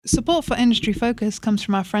Support for Industry Focus comes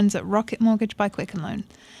from our friends at Rocket Mortgage by Quicken Loan.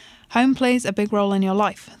 Home plays a big role in your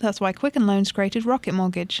life. That's why Quicken Loans created Rocket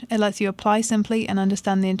Mortgage. It lets you apply simply and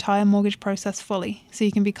understand the entire mortgage process fully, so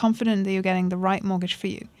you can be confident that you're getting the right mortgage for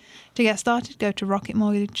you. To get started, go to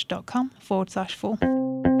rocketmortgage.com/full.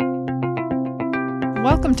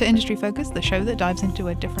 Welcome to Industry Focus, the show that dives into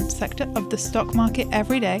a different sector of the stock market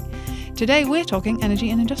every day. Today we're talking energy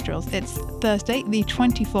and industrials. It's Thursday, the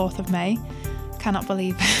 24th of May. Cannot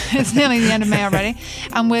believe it's nearly the end of May already.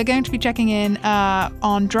 And we're going to be checking in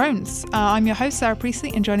on drones. I'm your host, Sarah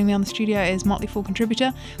Priestley, and joining me on the studio is Motley Fool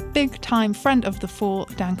contributor, big-time friend of the Fool,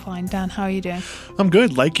 Dan Klein. Dan, how are you doing? I'm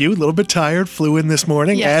good, like you, a little bit tired. Flew in this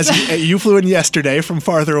morning, yes. As you flew in yesterday from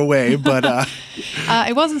farther away, but...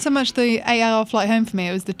 it wasn't so much the 8-hour flight home for me,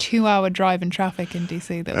 it was the 2-hour drive in traffic in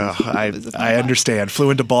DC. I understand. Flew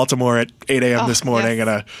into Baltimore at 8 a.m. this morning, yes. And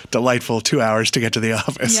a delightful 2 hours to get to the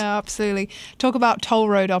office. Yeah, absolutely. Talk about toll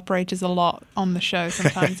road operators a lot on the show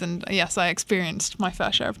sometimes, and yes, I experienced my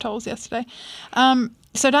fair share of tolls yesterday.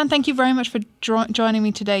 So Dan, thank you very much for joining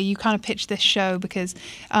me today. You kind of pitched this show because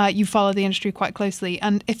you follow the industry quite closely.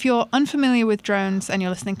 And if you're unfamiliar with drones and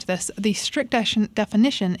you're listening to this, the strict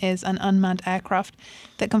definition is an unmanned aircraft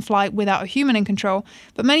that can fly without a human in control.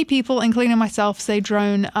 But many people, including myself, say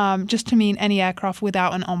drone just to mean any aircraft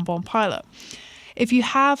without an onboard pilot. If you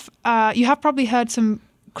have probably heard some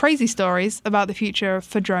crazy stories about the future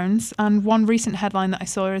for drones, and one recent headline that I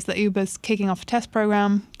saw is that Uber's kicking off a test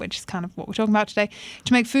program, which is kind of what we're talking about today,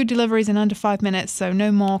 to make food deliveries in under 5 minutes, so no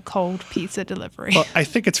more cold pizza delivery. Well, I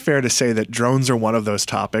think it's fair to say that drones are one of those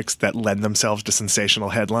topics that lend themselves to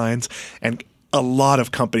sensational headlines, and a lot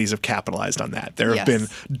of companies have capitalized on that. There have been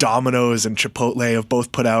Domino's and Chipotle have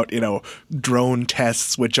both put out, drone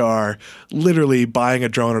tests, which are literally buying a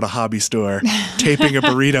drone at a hobby store, taping a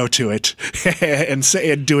burrito to it, and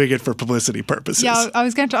doing it for publicity purposes. Yeah, I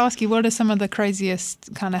was going to ask you, what are some of the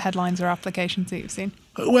craziest kind of headlines or applications that you've seen?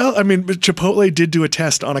 Well, I mean, Chipotle did do a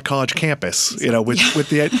test on a college campus, with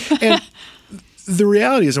the and the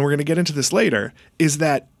reality is, and we're going to get into this later, is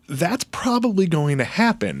that that's probably going to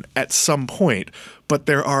happen at some point, but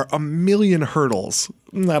there are a million hurdles,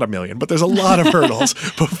 not a million, but there's a lot of hurdles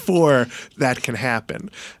before that can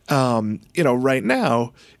happen. Right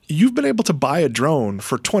now, you've been able to buy a drone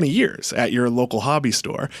for 20 years at your local hobby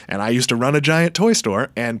store. And I used to run a giant toy store,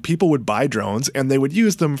 and people would buy drones and they would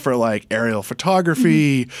use them for like aerial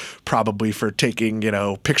photography, probably for taking,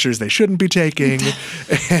 pictures they shouldn't be taking.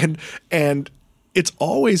 and it's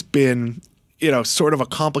always been sort of a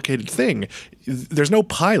complicated thing. There's no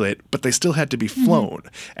pilot, but they still had to be flown.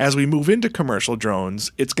 As we move into commercial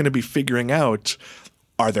drones, it's going to be figuring out,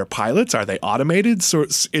 are there pilots? Are they automated? So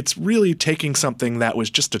it's really taking something that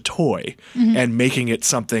was just a toy and making it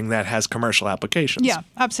something that has commercial applications. Yeah,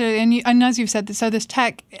 absolutely. And as you've said, so this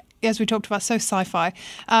tech, as we talked about, so sci-fi,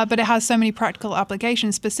 but it has so many practical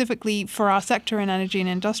applications specifically for our sector in energy and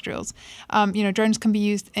industrials. Drones can be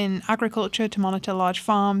used in agriculture to monitor large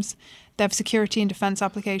farms. They have security and defense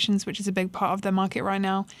applications, which is a big part of their market right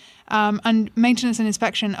now, and maintenance and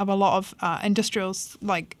inspection of a lot of industrials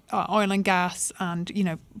like oil and gas and,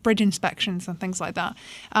 bridge inspections and things like that.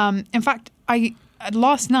 In fact, I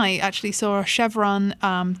last night actually saw a Chevron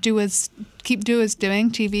Keep Doers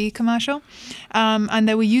Doing TV commercial, and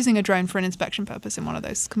they were using a drone for an inspection purpose in one of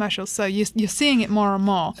those commercials. So you're seeing it more and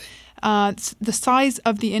more. The size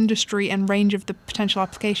of the industry and range of the potential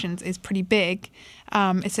applications is pretty big.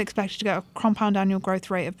 It's expected to get a compound annual growth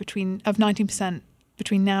rate of 19%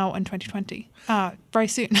 between now and 2020, very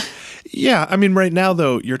soon. Yeah, I mean, right now,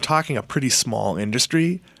 though, you're talking a pretty small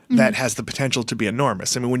industry that has the potential to be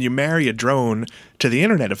enormous. I mean, when you marry a drone to the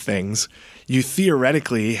Internet of Things, you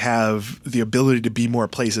theoretically have the ability to be more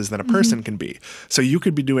places than a person can be. So you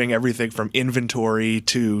could be doing everything from inventory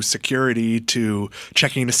to security to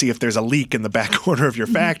checking to see if there's a leak in the back corner of your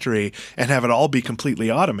factory and have it all be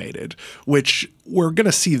completely automated, which we're going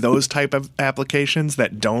to see those type of applications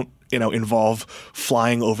that don't involve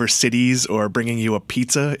flying over cities or bringing you a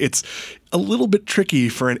pizza. It's a little bit tricky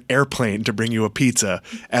for an airplane to bring you a pizza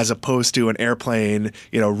as opposed to an airplane,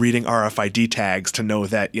 reading RFID tags to know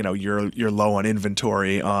that, you're low on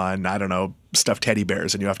inventory on, I don't know, stuffed teddy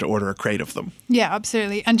bears and you have to order a crate of them. Yeah,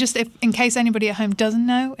 absolutely. And just in case anybody at home doesn't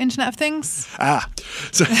know Internet of Things.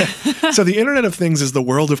 So the Internet of Things is the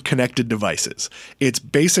world of connected devices. It's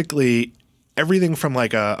basically everything from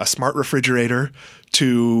like a smart refrigerator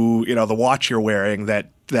to, the watch you're wearing that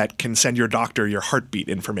can send your doctor your heartbeat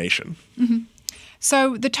information.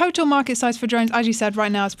 So the total market size for drones, as you said,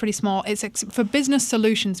 right now is pretty small. It's for business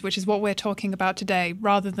solutions, which is what we're talking about today,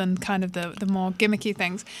 rather than kind of the more gimmicky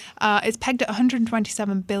things. It's pegged at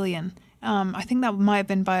 $127 billion I think that might have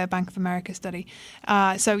been by a Bank of America study.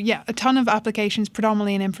 So yeah, a ton of applications,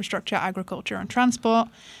 predominantly in infrastructure, agriculture, and transport.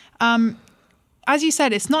 As you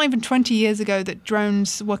said, it's not even 20 years ago that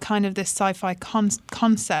drones were kind of this sci-fi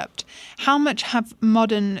concept. How much have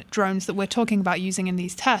modern drones that we're talking about using in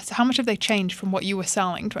these tests, how much have they changed from what you were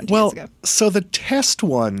selling 20 years ago? So the test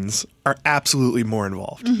ones are absolutely more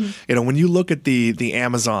involved. When you look at the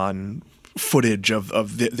Amazon footage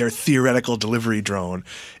of their theoretical delivery drone,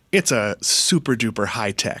 it's a super duper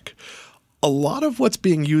high tech. A lot of what's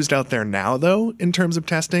being used out there now, though, in terms of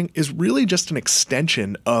testing, is really just an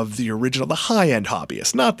extension of the original, the high-end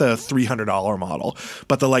hobbyist, not the $300 model,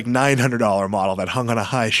 but the like $900 model that hung on a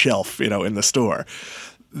high shelf, in the store.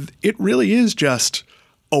 It really is just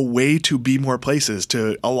a way to be more places.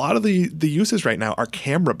 To a lot of the uses right now are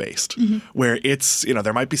camera based, where it's,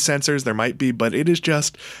 there might be sensors, but it is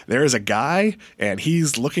just, there is a guy and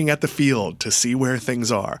he's looking at the field to see where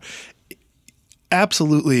things are.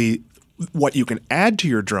 Absolutely. What you can add to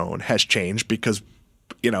your drone has changed because,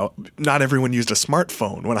 not everyone used a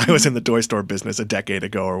smartphone when I was in the toy store business a decade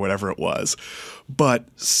ago or whatever it was. But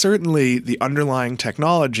certainly the underlying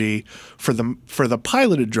technology for the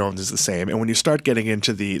piloted drones is the same. And when you start getting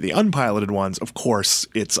into the unpiloted ones, of course,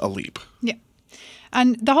 it's a leap. Yeah.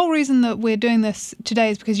 And the whole reason that we're doing this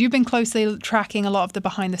today is because you've been closely tracking a lot of the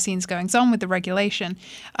behind-the-scenes goings-on with the regulation.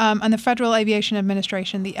 And the Federal Aviation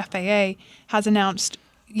Administration, the FAA, has announced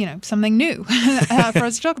something new for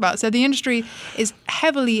us to talk about. So the industry is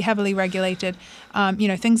heavily, heavily regulated.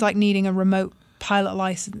 Things like needing a remote pilot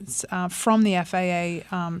license from the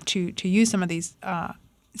FAA to use some of these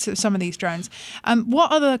drones.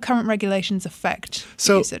 What other current regulations affect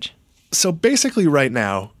usage? So basically, right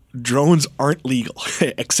now, drones aren't legal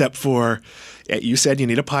except for. You said you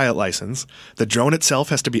need a pilot license. The drone itself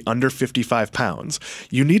has to be under 55 pounds.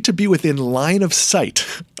 You need to be within line of sight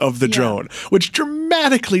of the drone, which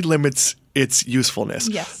dramatically limits its usefulness.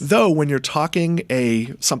 Yes. Though when you're talking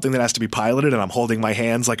something that has to be piloted and I'm holding my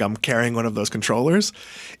hands like I'm carrying one of those controllers,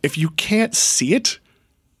 if you can't see it,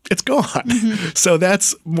 it's gone. So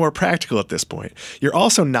that's more practical at this point. You're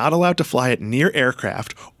also not allowed to fly it near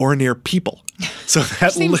aircraft or near people. So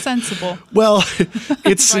that seems sensible. Well,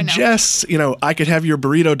 it suggests, I could have your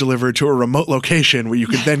burrito delivered to a remote location where you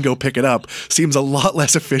could then go pick it up. Seems a lot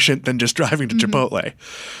less efficient than just driving to Chipotle.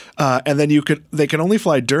 And then they can only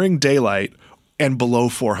fly during daylight and below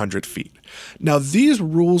 400 feet. Now, these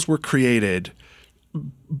rules were created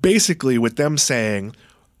basically with them saying,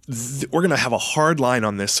 we're going to have a hard line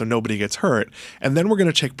on this so nobody gets hurt. And then we're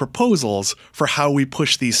going to take proposals for how we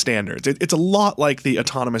push these standards. It's a lot like the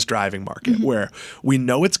autonomous driving market where we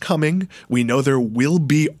know it's coming. We know there will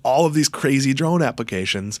be all of these crazy drone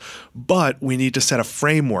applications, but we need to set a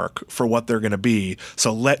framework for what they're going to be.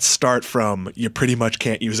 So let's start from you pretty much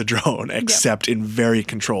can't use a drone except in very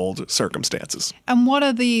controlled circumstances. And what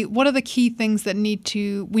are the key things that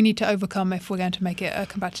we need to overcome if we're going to make it a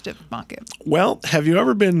competitive market? Well, have you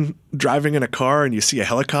ever been driving in a car and you see a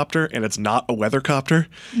helicopter and it's not a weathercopter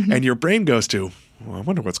and your brain goes to, well, I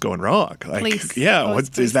wonder what's going wrong. Police. Yeah,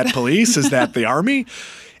 is that police? Is that the army?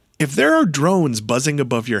 If there are drones buzzing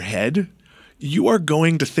above your head, you are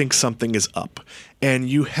going to think something is up. And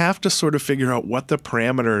you have to sort of figure out what the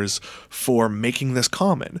parameters for making this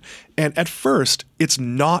common. And at first, it's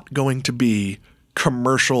not going to be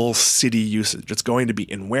commercial city usage. It's going to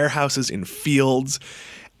be in warehouses, in fields.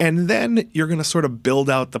 And then you're going to sort of build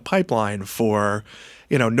out the pipeline for,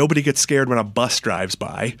 nobody gets scared when a bus drives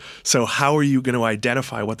by. So how are you going to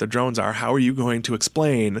identify what the drones are? How are you going to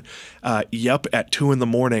explain, at 2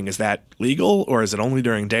 a.m, is that legal or is it only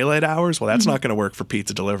during daylight hours? Well, that's not going to work for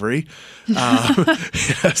pizza delivery.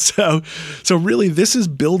 So really this is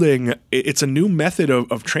building, it's a new method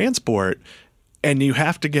of transport. And you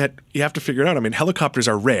have to figure it out. I mean, helicopters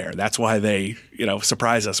are rare. That's why they,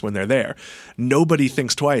 surprise us when they're there. Nobody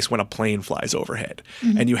thinks twice when a plane flies overhead.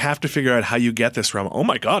 And you have to figure out how you get this from, oh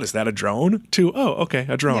my God, is that a drone? To, oh, okay,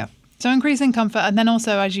 a drone. Yeah. So increasing comfort. And then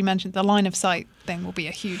also, as you mentioned, the line of sight thing will be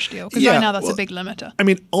a huge deal. Because right now that's a big limiter. I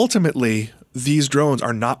mean, ultimately, these drones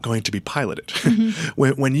are not going to be piloted.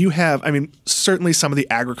 When you have, certainly some of the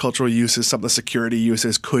agricultural uses, some of the security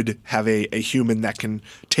uses could have a human that can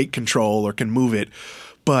take control or can move it.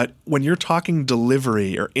 But when you're talking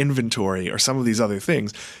delivery or inventory or some of these other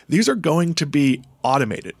things, these are going to be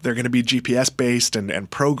automated. They're going to be GPS based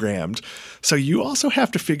and programmed. So you also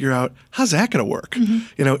have to figure out, how's that going to work?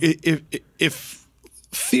 If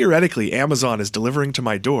theoretically Amazon is delivering to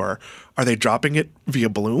my door, are they dropping it via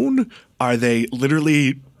balloon? Are they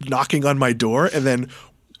literally knocking on my door and then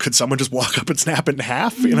could someone just walk up and snap it in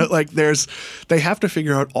half? They have to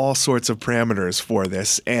figure out all sorts of parameters for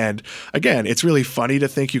this. And again, it's really funny to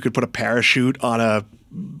think you could put a parachute on a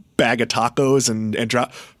bag of tacos and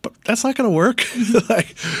drop, but that's not going to work.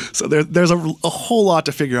 So there's a whole lot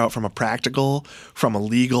to figure out from a practical, from a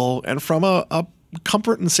legal, and from a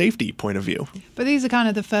comfort and safety point of view. But these are kind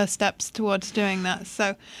of the first steps towards doing that.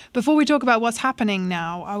 So before we talk about what's happening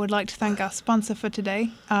now, I would like to thank our sponsor for today.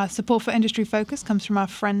 Support for Industry Focus comes from our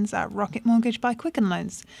friends at Rocket Mortgage by Quicken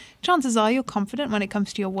Loans. Chances are you're confident when it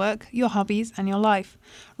comes to your work, your hobbies, and your life.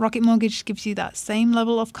 Rocket Mortgage gives you that same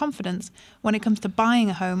level of confidence when it comes to buying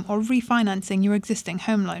a home or refinancing your existing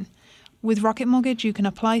home loan. With Rocket Mortgage, you can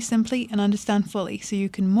apply simply and understand fully, so you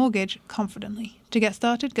can mortgage confidently. To get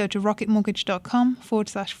started, go to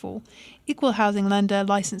rocketmortgage.com/full. Equal housing lender,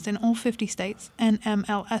 licensed in all 50 states,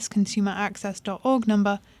 NMLSconsumeraccess.org,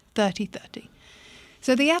 number 3030.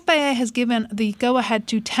 So the FAA has given the go-ahead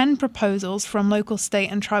to 10 proposals from local,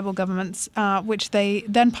 state and tribal governments, which they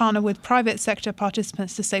then partner with private sector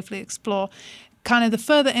participants to safely explore kind of the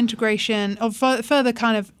further integration or further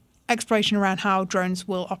kind of exploration around how drones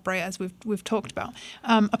will operate, as we've talked about.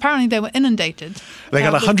 Apparently, they were inundated. They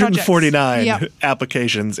got 149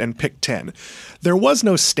 applications and picked 10. There was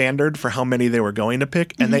no standard for how many they were going to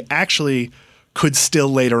pick, and they actually could still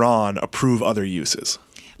later on approve other uses.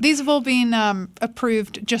 These have all been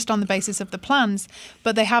approved just on the basis of the plans,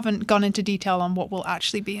 but they haven't gone into detail on what will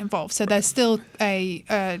actually be involved. So there's still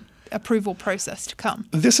a approval process to come.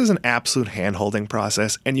 This is an absolute hand-holding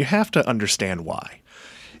process, and you have to understand why.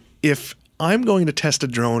 If I'm going to test a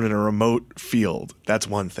drone in a remote field, that's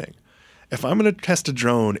one thing. If I'm going to test a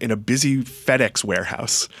drone in a busy FedEx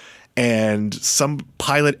warehouse and some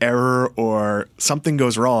pilot error or something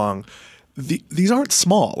goes wrong, these aren't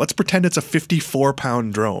small. Let's pretend it's a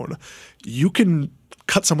 54-pound drone. You can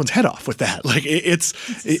cut someone's head off with that.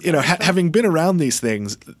 Having been around these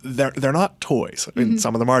things, they're not toys. I mean,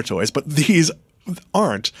 some of them are toys, but these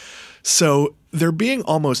aren't. So they're being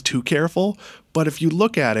almost too careful. But if you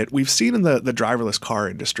look at it, we've seen in the driverless car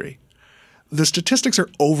industry, the statistics are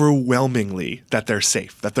overwhelmingly that they're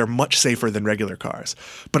safe, that they're much safer than regular cars.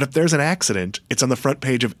 But if there's an accident, it's on the front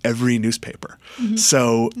page of every newspaper.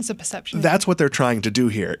 So it's a perception. That's what they're trying to do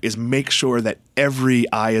here, is make sure that every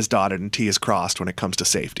I is dotted and T is crossed when it comes to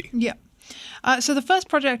safety. Yeah. So the first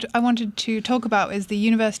project I wanted to talk about is the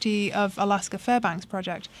University of Alaska Fairbanks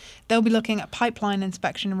project. They'll be looking at pipeline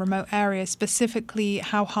inspection in remote areas, specifically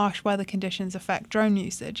how harsh weather conditions affect drone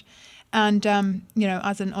usage. And,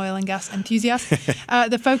 as an oil and gas enthusiast,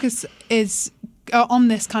 the focus is on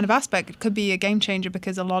this kind of aspect. It could be a game changer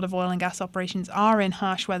because a lot of oil and gas operations are in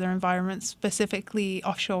harsh weather environments, specifically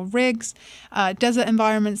offshore rigs, desert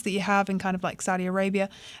environments that you have in kind of like Saudi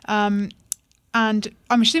Arabia. And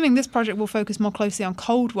I'm assuming this project will focus more closely on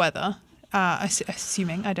cold weather,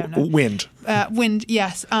 assuming, I don't know. Wind. Wind,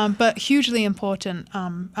 yes, but hugely important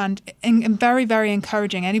and very, very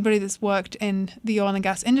encouraging. Anybody that's worked in the oil and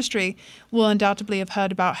gas industry will undoubtedly have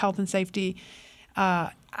heard about health and safety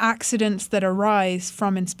accidents that arise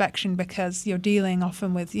from inspection because you're dealing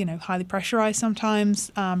often with, highly pressurized sometimes,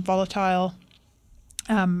 volatile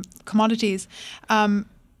commodities.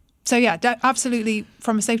 So yeah, absolutely.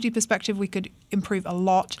 From a safety perspective, we could improve a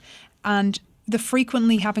lot, and the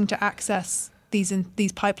frequently having to access these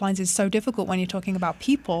pipelines is so difficult when you're talking about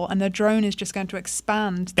people, and the drone is just going to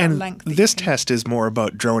expand that length. And this test is more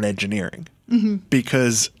about drone engineering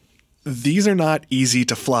because these are not easy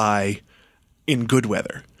to fly in good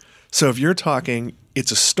weather. So if you're talking,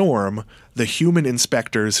 it's a storm, the human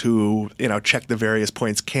inspectors who check the various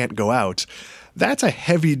points can't go out. That's a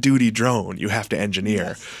heavy-duty drone you have to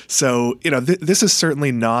engineer. Yes. So, this is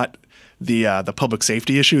certainly not the public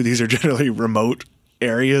safety issue. These are generally remote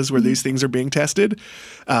areas where these things are being tested.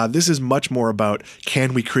 This is much more about,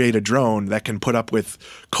 can we create a drone that can put up with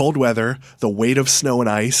cold weather, the weight of snow and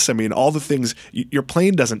ice? I mean, all the things. Your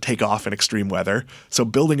plane doesn't take off in extreme weather. So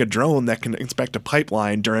building a drone that can inspect a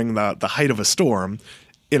pipeline during the height of a storm,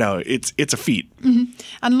 it's a feat.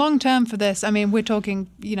 And long term for this, I mean, we're talking,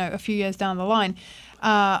 a few years down the line. There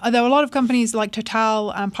are a lot of companies like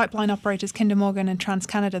Total and pipeline operators, Kinder Morgan and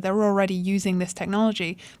TransCanada. They're already using this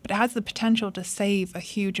technology, but it has the potential to save a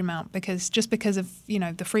huge amount because of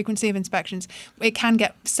the frequency of inspections, it can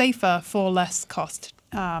get safer for less cost.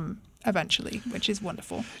 Eventually, which is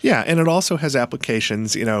wonderful. Yeah, and it also has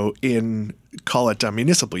applications, in, call it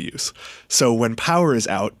municipal use. So when power is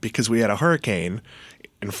out because we had a hurricane,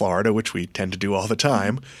 in Florida, which we tend to do all the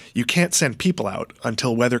time, you can't send people out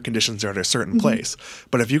until weather conditions are at a certain place.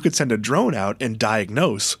 But if you could send a drone out and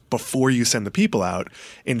diagnose before you send the people out,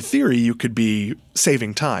 in theory, you could be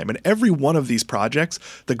saving time. And every one of these projects,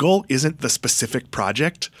 the goal isn't the specific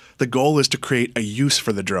project. The goal is to create a use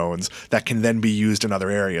for the drones that can then be used in other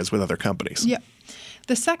areas with other companies. Yeah.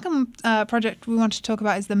 The second project we want to talk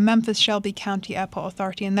about is the Memphis Shelby County Airport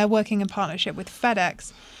Authority, and they're working in partnership with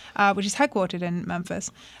FedEx, which is headquartered in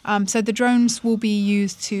Memphis. So the drones will be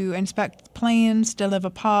used to inspect planes, deliver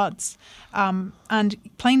parts, and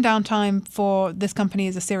plane downtime for this company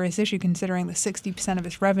is a serious issue considering that 60% of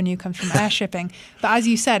its revenue comes from air shipping. But as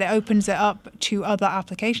you said, it opens it up to other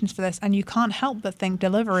applications for this, and you can't help but think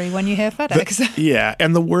delivery when you hear FedEx. Yeah,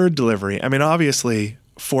 and the word delivery, I mean, obviously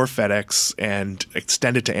for FedEx and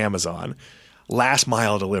extend it to Amazon, last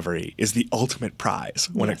mile delivery is the ultimate prize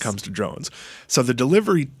when it comes to drones. So the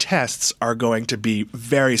delivery tests are going to be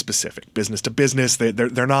very specific, business to business.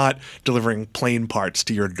 They're not delivering plane parts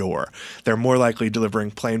to your door. They're more likely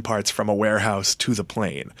delivering plane parts from a warehouse to the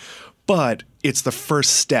plane. But it's the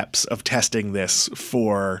first steps of testing this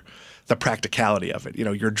for the practicality of it. You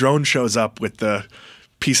know, your drone shows up with the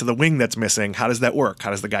piece of the wing that's missing. How does that work?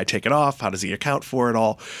 How does the guy take it off? How does he account for it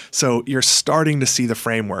all? So you're starting to see the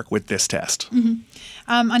framework with this test.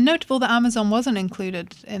 And notable that Amazon wasn't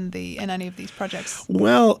included in any of these projects.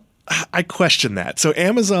 Well, I question that. So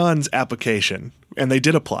Amazon's application, and they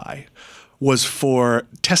did apply, was for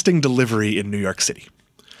testing delivery in New York City.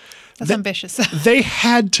 That's ambitious. They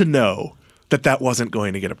had to know that wasn't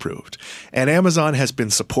going to get approved. And Amazon has been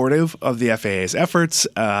supportive of the FAA's efforts.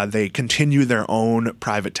 They continue their own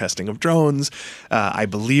private testing of drones. I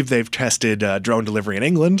believe they've tested drone delivery in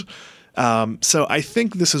England. So I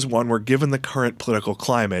think this is one where, given the current political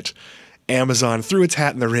climate, Amazon threw its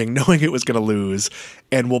hat in the ring knowing it was going to lose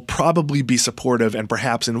and will probably be supportive and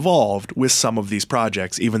perhaps involved with some of these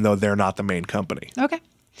projects, even though they're not the main company. Okay.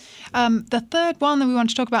 The third one that we want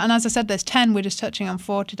to talk about, and as I said, there's 10, we're just touching on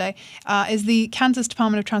 4 today, is the Kansas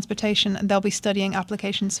Department of Transportation, and they'll be studying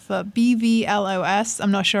applications for BVLOS.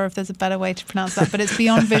 I'm not sure if there's a better way to pronounce that, but it's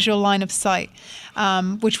Beyond Visual Line of Sight,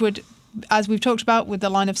 which would, as we've talked about with the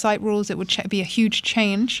line of sight rules, it would be a huge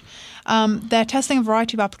change. They're testing a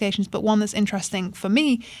variety of applications, but one that's interesting for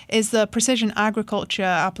me is the precision agriculture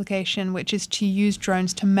application, which is to use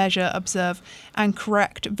drones to measure, observe, and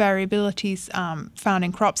correct variabilities found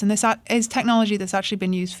in crops. And this is technology that's actually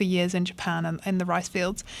been used for years in Japan and in the rice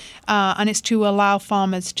fields. And it's to allow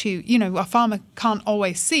farmers to, a farmer can't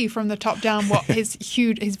always see from the top down what his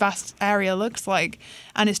vast area looks like.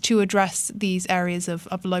 And it's to address these areas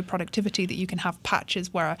of low productivity that you can have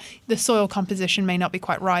patches where the soil composition may not be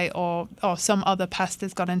quite right, or some other pest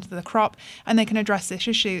has got into the crop, and they can address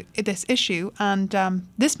this issue. And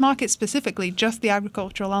this market specifically, just the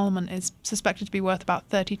agricultural element, is suspected to be worth about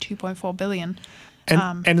 $32.4 billion.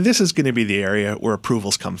 And this is going to be the area where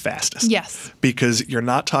approvals come fastest. Yes. Because you're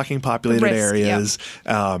not talking populated areas.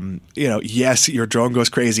 Yep. Yes, your drone goes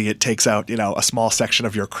crazy. It takes out, a small section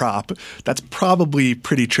of your crop. That's probably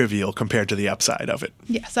pretty trivial compared to the upside of it.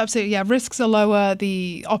 Yes, absolutely. Yeah, risks are lower.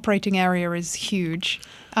 The operating area is huge.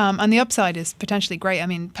 And the upside is potentially great. I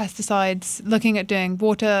mean, pesticides, looking at doing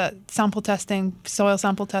water sample testing, soil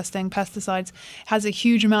sample testing, pesticides, has a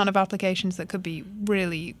huge amount of applications that could be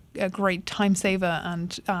really a great time saver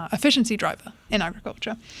and efficiency driver in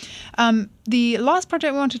agriculture. The last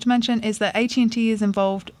project we wanted to mention is that AT&T is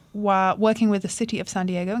involved while working with the city of San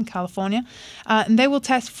Diego in California. And they will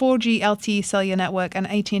test 4G LTE cellular network and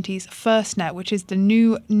AT&T's FirstNet, which is the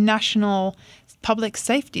new national public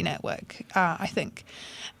safety network, I think.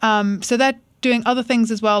 So they're doing other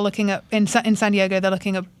things as well, looking at, in San Diego, they're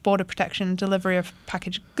looking at border protection, delivery of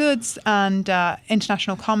packaged goods, and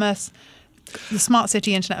international commerce, the smart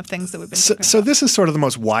city Internet of Things that we've been talking about. So this is sort of the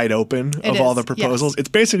most wide open of all the proposals. Yes.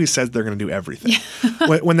 It basically says they're going to do everything.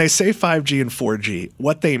 Yeah. When they say 5G and 4G,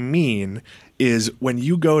 what they mean is when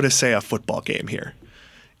you go to, say, a football game here,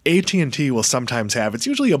 AT&T will sometimes have, it's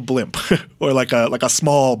usually a blimp or like a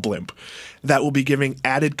small blimp that will be giving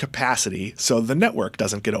added capacity so the network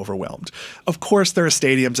doesn't get overwhelmed. Of course, there are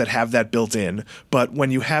stadiums that have that built in, but when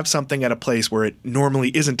you have something at a place where it normally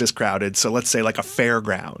isn't as crowded, so let's say like a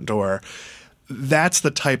fairground, or that's the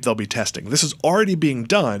type they'll be testing. This is already being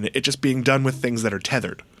done, it's just being done with things that are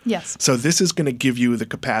tethered. Yes. So this is going to give you the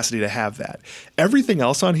capacity to have that. Everything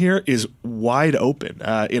else on here is wide open.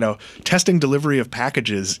 Testing delivery of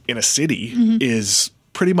packages in a city is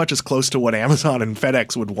pretty much as close to what Amazon and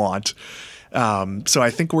FedEx would want. So I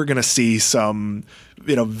think we're going to see some,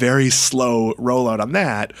 very slow rollout on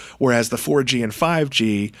that. Whereas the 4G and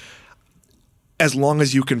 5G, as long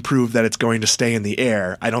as you can prove that it's going to stay in the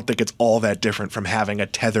air, I don't think it's all that different from having a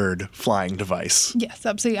tethered flying device. Yes,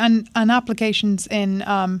 absolutely. And applications in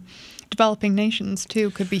developing nations, too,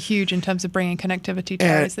 could be huge in terms of bringing connectivity to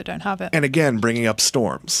areas that don't have it. And again, bringing up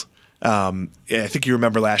storms. I think you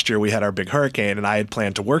remember last year we had our big hurricane, and I had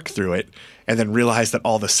planned to work through it and then realized that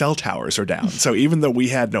all the cell towers are down. So even though we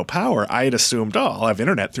had no power, I had assumed, I'll have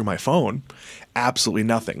internet through my phone. Absolutely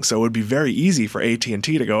nothing. So it would be very easy for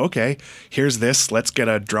AT&T to go, okay, here's this. Let's get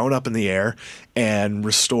a drone up in the air and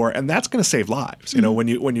restore. And that's going to save lives. You know, when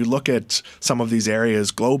you look at some of these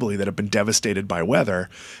areas globally that have been devastated by weather,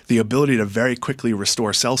 the ability to very quickly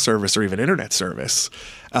restore cell service or even internet service.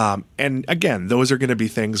 And again, those are going to be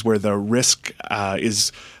things where the risk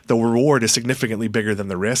the reward is significantly bigger than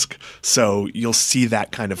the risk. So you'll see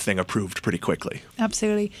that kind of thing approved pretty quickly.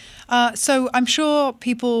 Absolutely. So I'm sure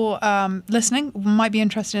people listening might be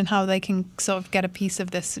interested in how they can sort of get a piece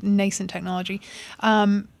of this nascent technology.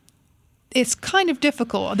 It's kind of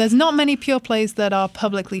difficult. There's not many pure plays that are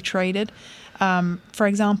publicly traded. For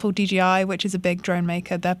example, DJI, which is a big drone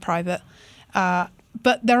maker, they're private.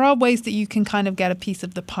 But there are ways that you can kind of get a piece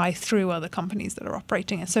of the pie through other companies that are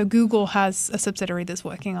operating it. So Google has a subsidiary that's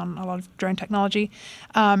working on a lot of drone technology.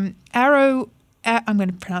 I'm going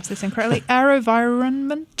to pronounce this incorrectly.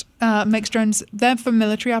 AeroVironment makes drones. They're for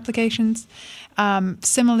military applications.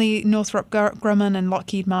 Similarly, Northrop Grumman and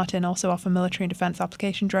Lockheed Martin also offer military and defense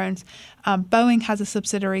application drones. Boeing has a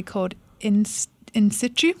subsidiary called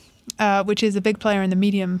Insitu, which is a big player in the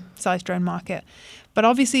medium-sized drone market. But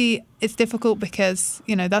obviously, it's difficult because,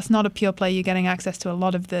 you know, that's not a pure play. You're getting access to a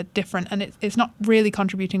lot of the different, and it's not really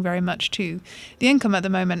contributing very much to the income at the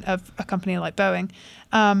moment of a company like Boeing.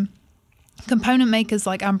 Component makers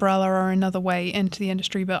like Umbrella are another way into the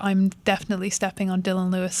industry, but I'm definitely stepping on Dylan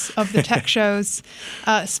Lewis of the tech show's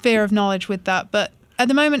sphere of knowledge with that. But at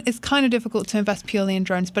the moment, it's kind of difficult to invest purely in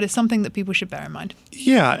drones, but it's something that people should bear in mind.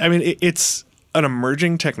 Yeah, I mean, it's an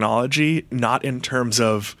emerging technology, not in terms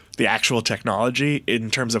of the actual technology, in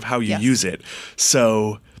terms of how you use it.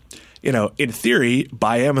 So, you know, in theory,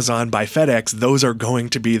 by Amazon, by FedEx, those are going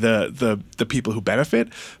to be the people who benefit.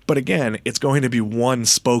 But again, it's going to be one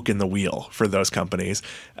spoke in the wheel for those companies.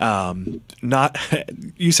 Not,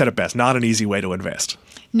 you said it best, not an easy way to invest.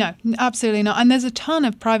 No, absolutely not. And there's a ton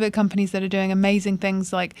of private companies that are doing amazing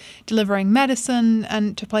things like delivering medicine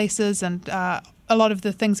and to places and a lot of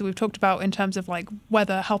the things that we've talked about in terms of like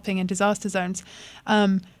weather helping in disaster zones.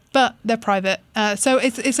 But they're private. So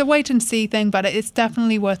it's a wait and see thing, but it's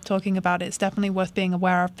definitely worth talking about. It's definitely worth being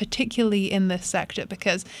aware of, particularly in this sector,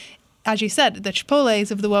 because as you said, the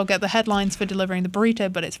Chipotles of the world get the headlines for delivering the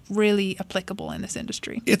burrito, but it's really applicable in this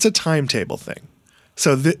industry. It's a timetable thing.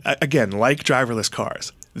 So again, like driverless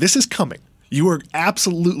cars, this is coming. You are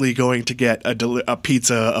absolutely going to get a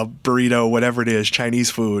pizza, a burrito, whatever it is, Chinese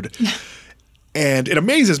food. And it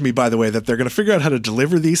amazes me, by the way, that they're going to figure out how to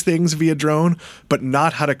deliver these things via drone, but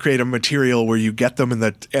not how to create a material where you get them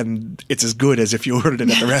and it's as good as if you ordered it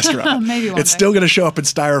at the restaurant. Maybe one it's day. Still going to show up in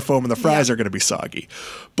styrofoam and the fries are going to be soggy.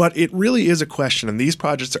 But it really is a question, and these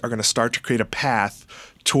projects are going to start to create a path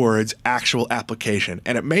towards actual application.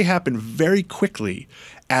 And it may happen very quickly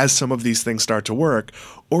as some of these things start to work,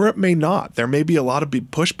 or it may not. There may be a lot of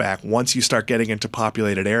big pushback once you start getting into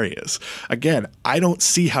populated areas. Again, I don't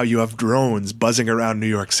see how you have drones buzzing around New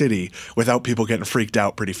York City without people getting freaked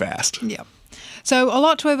out pretty fast. Yeah. So a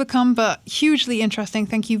lot to overcome, but hugely interesting.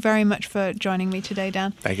 Thank you very much for joining me today,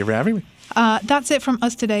 Dan. Thank you for having me. That's it from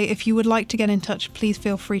us today. If you would like to get in touch, please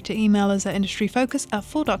feel free to email us at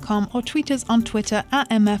industryfocus@fool.com or tweet us on Twitter at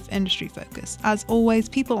MFIndustryFocus. As always,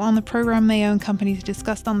 people on the program may own companies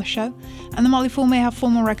discussed on the show, and the Motley Fool may have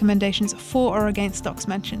formal recommendations for or against stocks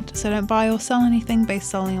mentioned, so don't buy or sell anything based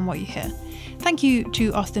solely on what you hear. Thank you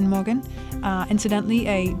to Austin Morgan, incidentally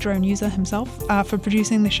a drone user himself, for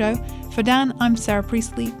producing the show. For Dan, I'm Sarah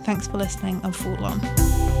Priestley. Thanks for listening and Fool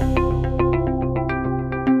on.